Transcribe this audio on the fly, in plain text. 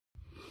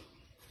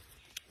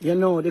You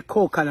know, the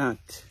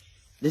coconut.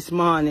 This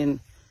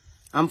morning,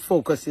 I'm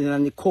focusing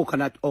on the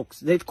coconut ox.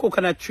 The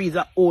coconut tree is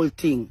a whole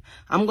thing.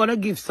 I'm going to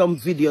give some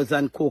videos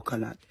on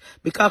coconut.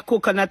 Because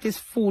coconut is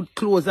food,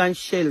 clothes, and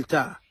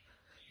shelter.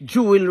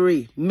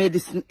 Jewelry,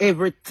 medicine,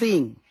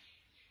 everything.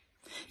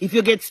 If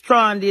you get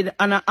stranded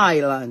on an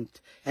island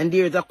and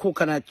there's a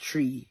coconut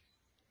tree,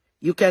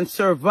 you can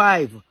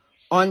survive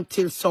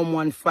until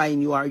someone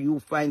find you or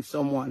you find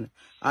someone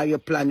or you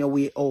plan your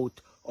way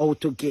out, how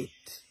to get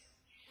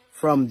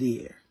from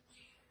there.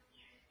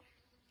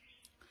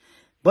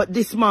 But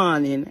this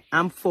morning,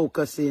 I'm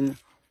focusing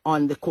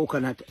on the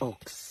coconut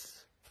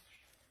ox.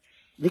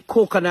 The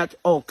coconut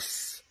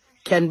ox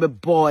can be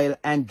boiled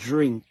and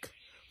drink.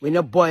 When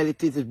you boil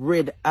it, it is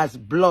red as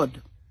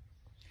blood.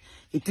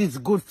 It is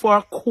good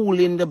for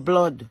cooling the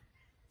blood.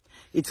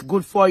 It's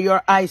good for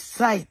your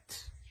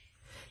eyesight.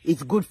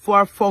 It's good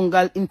for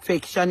fungal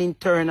infection,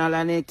 internal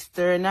and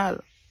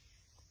external.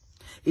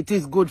 It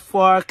is good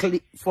for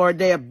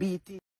diabetes.